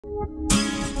Hello,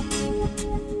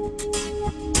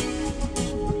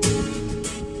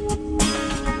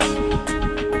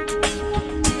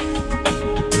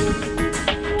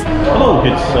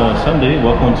 it's Sunday.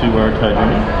 Welcome to our Thai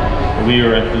journey. We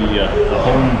are at the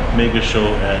home mega show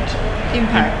at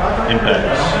Impact.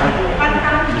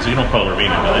 You don't call it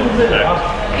arena, right?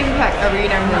 Impact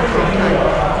Arena.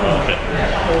 Okay.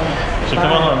 So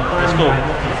come on, let's go.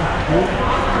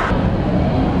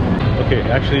 Okay,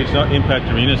 actually it's not Impact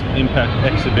Arena, it's Impact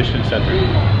Exhibition Center.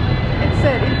 It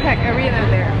said Impact Arena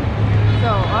there.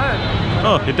 So,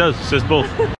 oh, it does. It says both.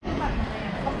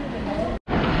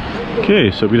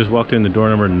 Okay, so we just walked in the door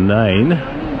number 9.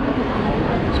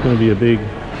 It's going to be a big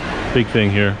thing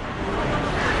here.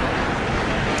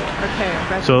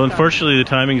 Okay. So unfortunately, the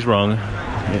timing's wrong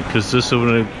because this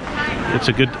is it's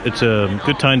a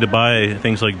good time to buy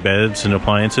things like beds and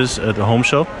appliances at the home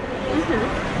show.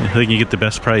 I think you get the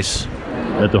best price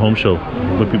at the home show,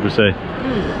 what people say.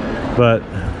 But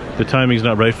the timing's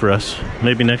not right for us.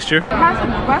 Maybe next year.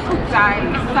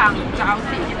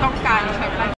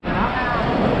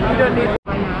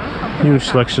 Huge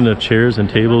selection of chairs and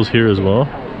tables here as well.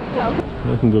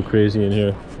 I can go crazy in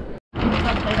here.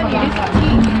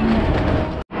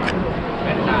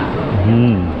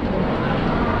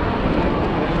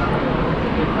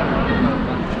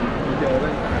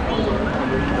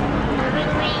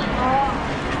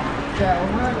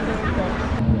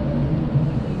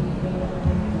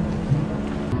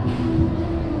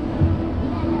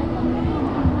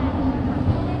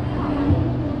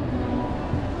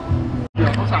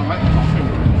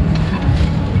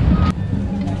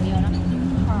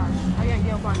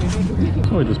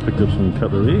 Oh, I just picked up some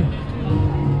cutlery.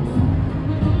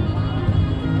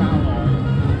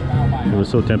 It was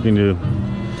so tempting to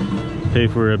pay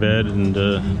for a bed and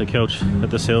the couch at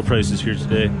the sale prices here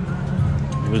today.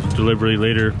 It was delivery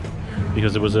later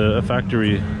because it was a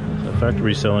factory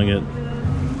selling it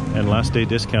and last day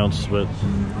discounts, but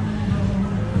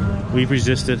we've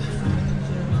resisted.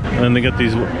 And then they got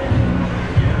these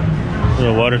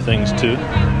little water things too.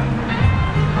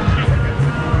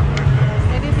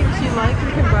 Like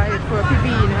you can buy it for a PB,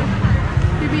 you know?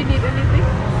 PB need anything?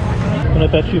 Can I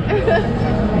pet you?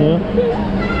 Yeah.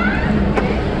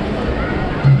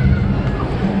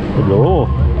 Hello.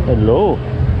 Hello.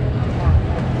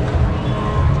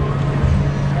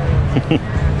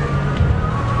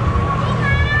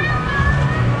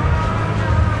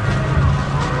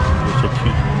 So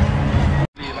cute.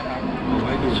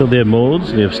 So they have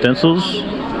molds, they have stencils,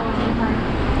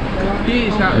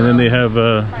 and then they have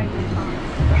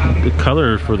the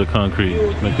color for the concrete,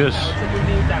 like this.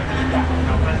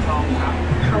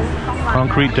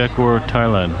 Concrete Decor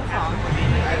Thailand.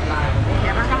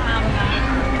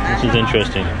 This is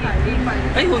interesting.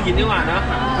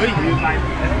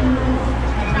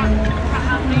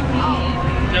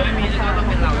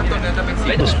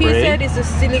 He said it's a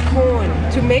silicone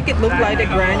to make it look like the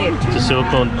granite. It's a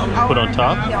silicone put on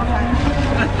top?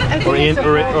 Or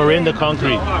in the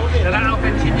concrete?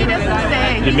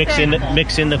 You mix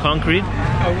in the concrete?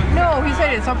 No, he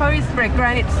said it's a very spray,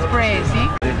 granite spray, see?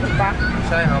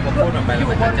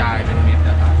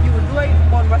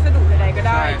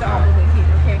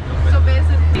 So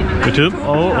basically YouTube?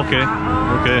 Oh, okay.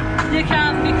 Okay. You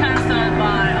can search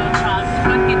by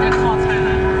Concrete Decor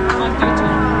Thailand on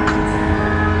YouTube.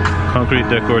 Concrete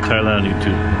Decor Thailand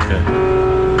YouTube. Okay.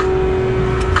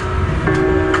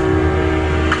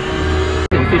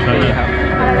 10 ปีครับ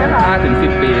5 ถึง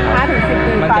 10 ปีครับ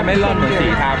มันจะไม่ร่อนเหมือนสี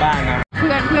ทาบ้านครับ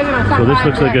So this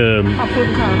looks like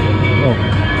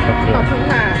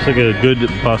it's like a good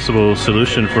possible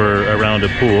solution for around a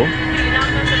pool.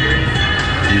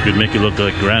 You could make it look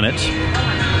like granite.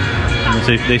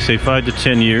 They say 5 to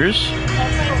 10 years,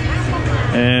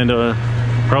 and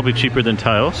probably cheaper than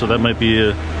tile. So that might be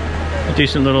a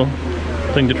decent little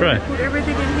thing to try. Put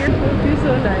everything in here. It's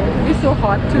so nice. It's so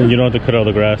hot too. You don't have to cut all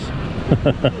the grass.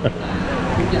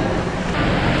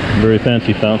 Very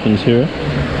fancy fountains here.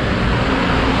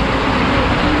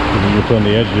 It's on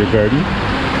the edge of your garden.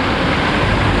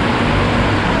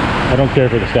 I don't care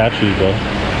for the statues though,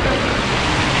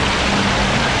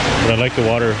 but I like the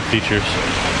water features.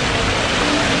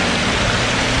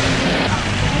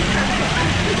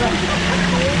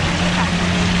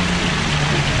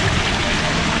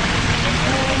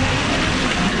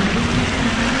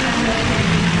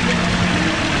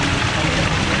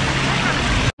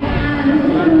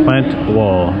 Plant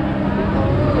wall. So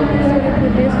they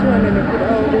put this one and they put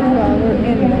all the flower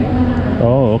in it.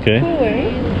 Oh, okay. Cool, eh?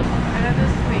 Another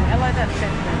swing. I like that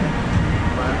center.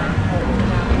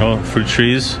 Oh, fruit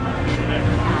trees.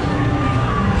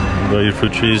 Well, your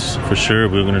fruit trees for sure.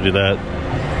 We're gonna do that.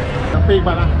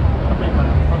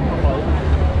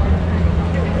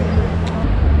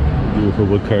 Beautiful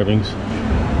wood carvings.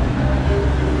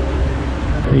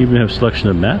 They even have a selection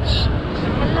of mats.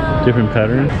 Different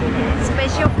patterns.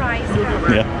 Special price.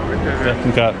 Yeah.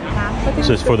 Got.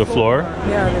 So it's for the floor?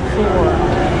 Yeah, the floor.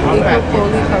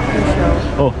 Eco-poly coffee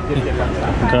shop. Oh,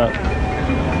 got.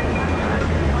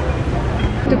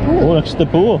 The pool. Oh, that's the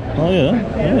pool. Oh, yeah.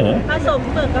 Yeah. ผสม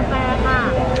เปลือกกาแฟค่ะ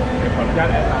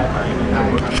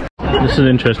This is an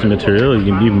interesting material. You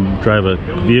can even drive a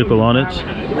vehicle on it.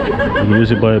 You can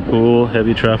use it by a pool,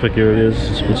 heavy traffic areas.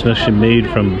 It's actually made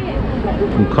from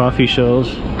coffee shells.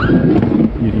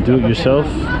 You can do it yourself.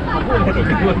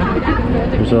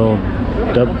 There's all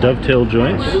dovetail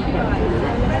joints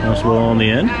as well on the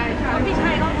end.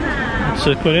 It's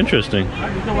quite interesting.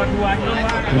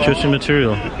 Interesting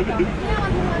material.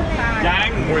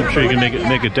 I'm sure you can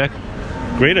make a deck.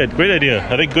 Great idea.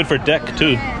 I think good for deck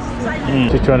too.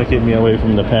 She's trying to keep me away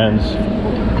from the pans.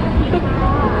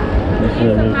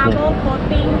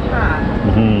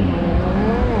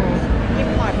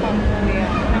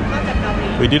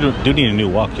 We do need a new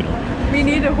wok, you know. We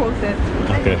need a whole set.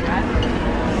 Okay.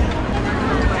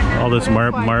 All this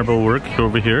marble work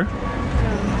over here.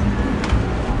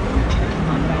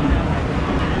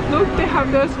 Look, they have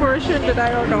those versions that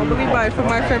I don't normally buy from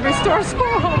my favorite stores.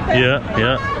 Yeah,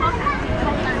 yeah.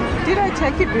 Did I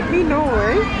take it with me? No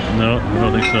way. No, I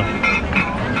don't think so.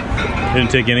 Didn't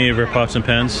take any of her pots and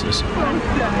pans.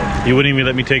 You wouldn't even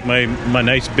let me take my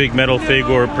nice big metal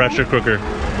Fagor pressure cooker.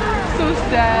 So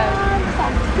sad.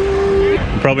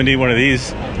 You probably need one of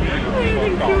these.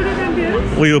 Anything cuter than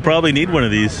this? Well, you'll probably need one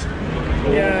of these.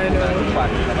 Yeah, I know.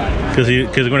 Because you're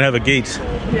going to have a gate.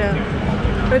 Yeah.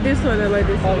 But this one, I like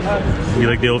this one. You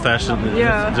like the old-fashioned?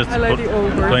 Yeah, just I like the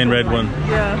old version. plain red one.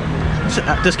 Yeah.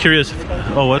 Just curious.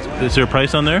 Oh, what is there a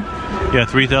price on there? Yeah,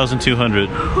 3,200.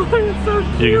 Oh, it's so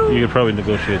cute. You could probably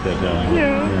negotiate that down.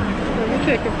 Yeah. Let me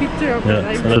take a picture of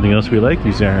it. Something else we like.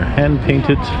 These are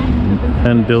hand-painted,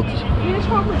 hand-built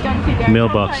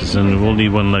mailboxes, and we'll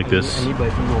need one like this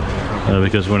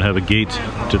because we're gonna have a gate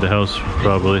to the house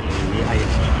probably.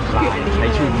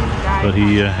 But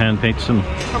he hand paints them.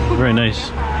 Very nice.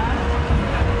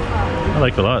 I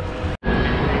like a lot.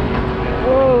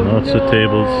 Oh, Lots of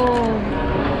tables.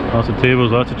 Lots of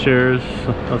tables, lots of chairs,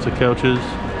 lots of couches.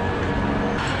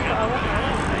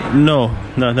 No,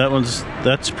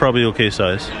 that's probably okay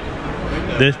size.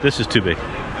 This is too big.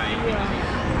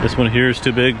 This one here is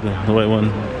too big, the white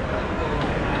one.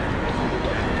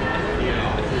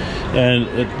 And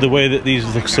the way that these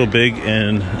look so big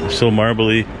and so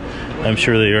marbly, I'm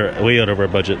sure they are way out of our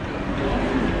budget.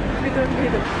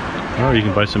 Oh, you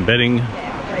can buy some bedding.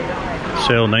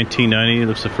 Sale $19.90.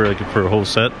 Looks like for a whole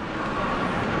set.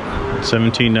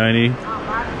 $17.90.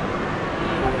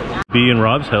 Be in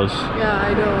Rob's house. Yeah,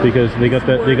 I know. Because they got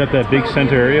that big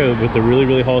center area with the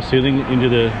really tall ceiling into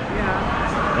the.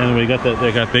 Yeah. And they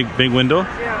got big window.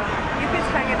 Yeah. If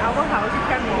it's like in our house, you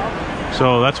can walk.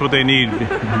 So that's what they need.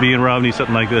 B and Rob need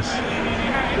something like this.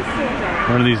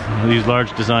 One of these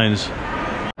large designs.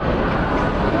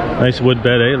 Nice wood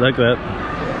bed, eh? Like that.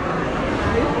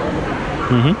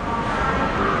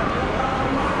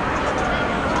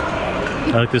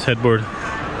 I like this headboard.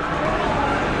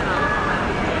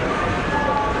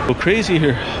 Go crazy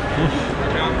here.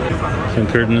 Some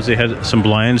curtains. They had some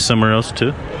blinds somewhere else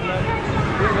too.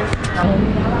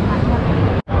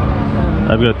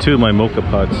 I've got two of my mocha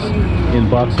pots in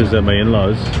boxes at my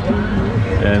in-laws,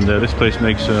 and this place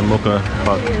makes mocha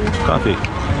pot coffee.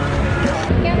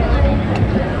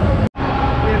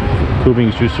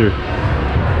 Kubing's juicer.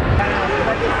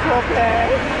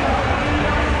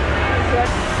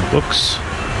 Books.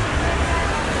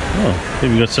 Oh,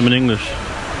 maybe we got some in English.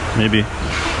 Maybe.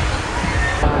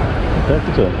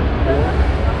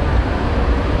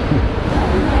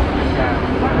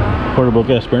 Portable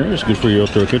gas burner is good for your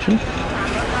outdoor kitchen.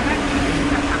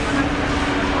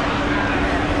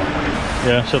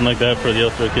 Yeah, something like that for the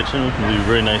outdoor kitchen would be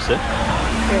very nice.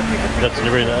 That's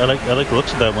very. I like the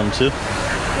looks of that one too.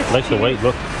 I like the white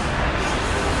look.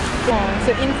 It's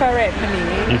an infrared,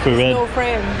 honey. Infrared. No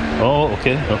frame. Oh,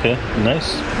 okay,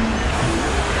 nice.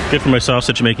 Good for my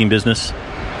sausage making business.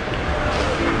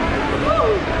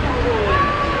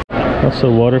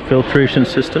 Also, water filtration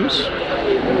systems. This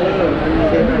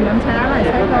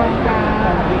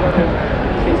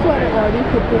one I already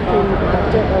put it in the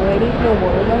budget already. No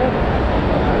more about it.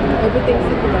 Everything's in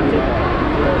the budget.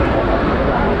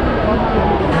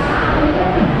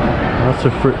 Lots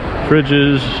of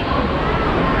fridges,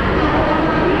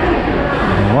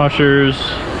 washers.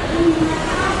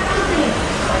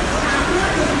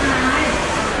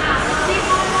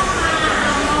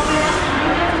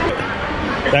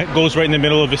 That goes right in the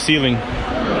middle of the ceiling.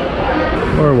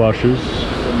 Or washers.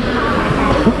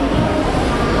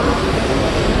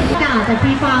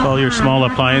 All your small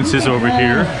appliances over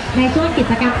here.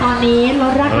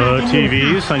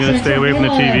 TVs. I'm going to stay away from the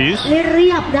TVs.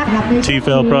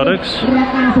 Tefal products.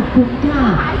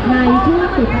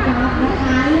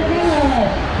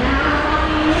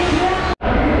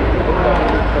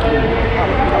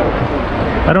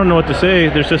 I don't know what to say.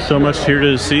 There's just so much here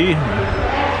to see.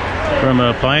 From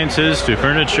appliances to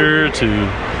furniture to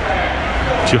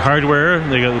hardware.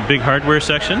 They got a big hardware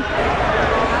section.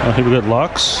 I think we got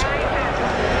locks.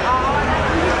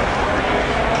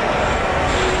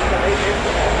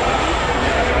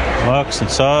 Locks and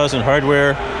saws and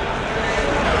hardware.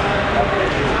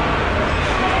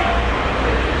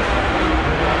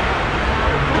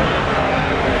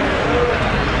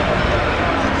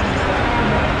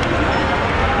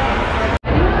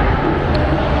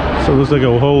 So there's like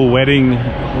a whole wedding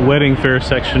fair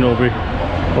section over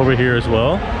here as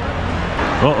well.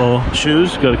 Uh-oh,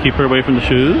 shoes. Got to keep her away from the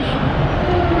shoes.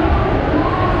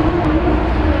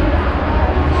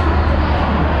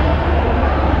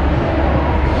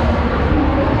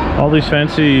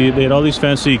 They had all these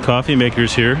fancy coffee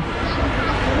makers here.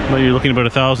 Well, you're looking at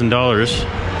about $1,000.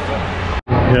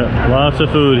 Yeah, lots of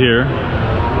food here.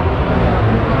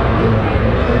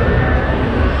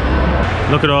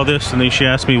 Look at all this, and then she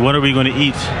asked me, what are we going to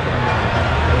eat?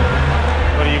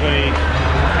 What are you going to eat?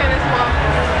 Tennis ball.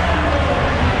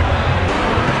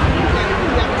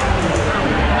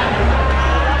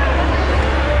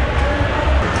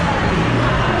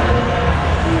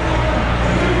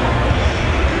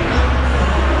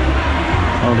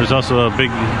 Oh, there's also a big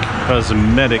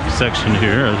cosmetic section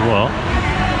here as well.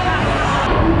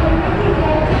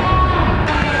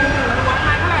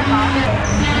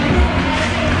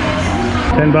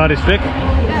 $10 stick.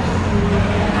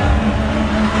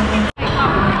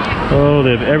 Oh,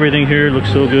 they have everything here.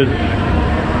 Looks so good.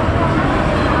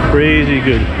 Crazy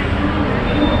good.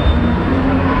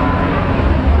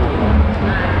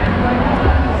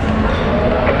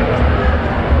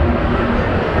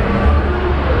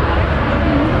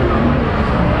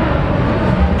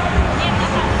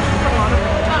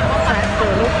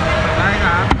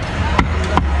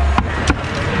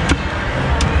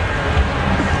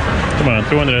 Come on,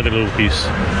 throw in another little piece.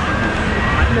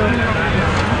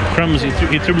 Crumbs, he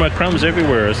threw my crumbs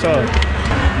everywhere, I saw it.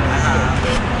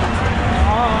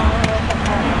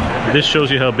 This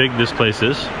shows you how big this place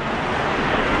is.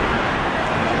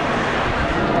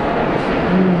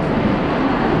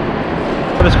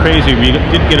 That's crazy. We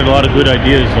did get a lot of good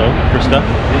ideas though for stuff.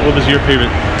 What was your favorite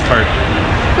part?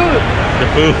 Food. The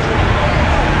food.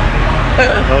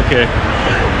 Okay.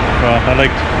 Well, I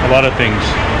liked a lot of things.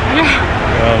 Yeah.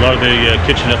 A lot of the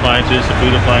kitchen appliances, the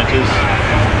food appliances,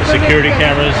 the security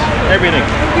cameras, everything.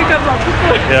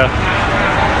 Yeah.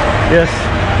 Yes.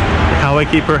 How I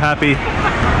keep her happy.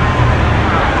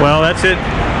 Well, that's it.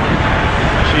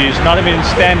 She's not even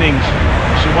standing.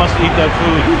 She wants to eat that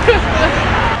food.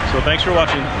 So thanks for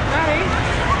watching. Bye.